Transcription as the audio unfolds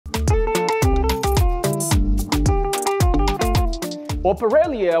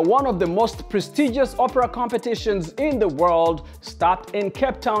Operalia, one of the most prestigious opera competitions in the world, started in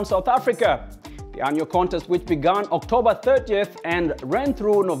Cape Town, South Africa. The annual contest, which began October 30th and ran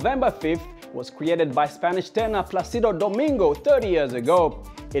through November 5th, was created by Spanish tenor Placido Domingo 30 years ago.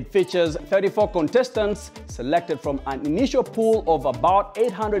 It features 34 contestants selected from an initial pool of about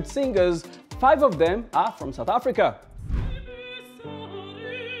 800 singers. 5 of them are from South Africa.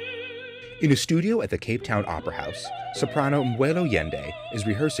 In a studio at the Cape Town Opera House, soprano Mbuelo Yende is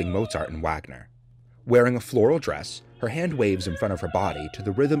rehearsing Mozart and Wagner. Wearing a floral dress, her hand waves in front of her body to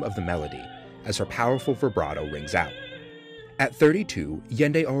the rhythm of the melody as her powerful vibrato rings out. At 32,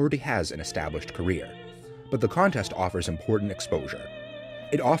 Yende already has an established career, but the contest offers important exposure.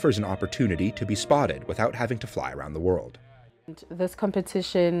 It offers an opportunity to be spotted without having to fly around the world. This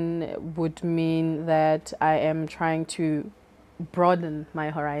competition would mean that I am trying to broaden my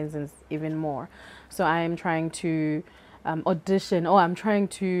horizons even more. So I am trying to audition, or I'm trying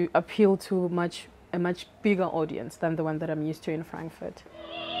to appeal to a much bigger audience than the one that I'm used to in Frankfurt.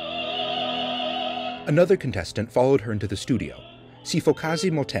 Another contestant followed her into the studio,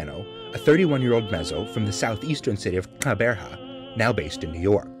 Sifokazi Molteno, a 31-year-old mezzo from the southeastern city of Kaberha, now based in New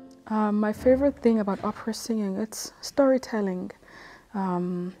York. My favorite thing about opera singing, it's storytelling,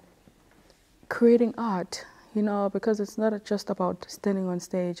 creating art. You know, because it's not just about standing on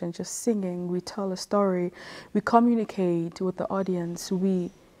stage and just singing. We tell a story, we communicate with the audience, you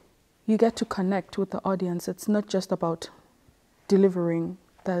get to connect with the audience. It's not just about delivering.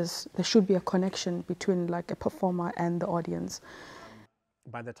 There should be a connection between like a performer and the audience.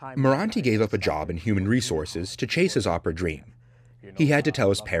 Moranti gave up a job in human resources to chase his opera dream. He had to tell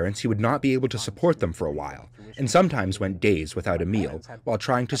his parents he would not be able to support them for a while, and sometimes went days without a meal while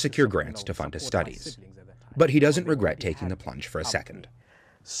trying to secure grants to fund his studies. But he doesn't regret taking the plunge for a second.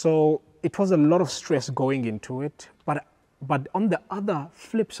 So it was a lot of stress going into it, but on the other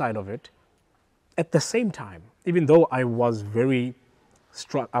flip side of it, at the same time, even though I was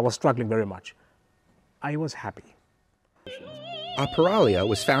struggling very much, I was happy. Operalia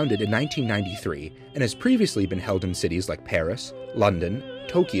was founded in 1993 and has previously been held in cities like Paris, London,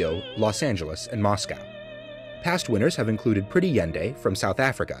 Tokyo, Los Angeles, and Moscow. Past winners have included Pretty Yende from South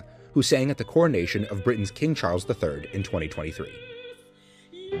Africa, who sang at the coronation of Britain's King Charles III in 2023.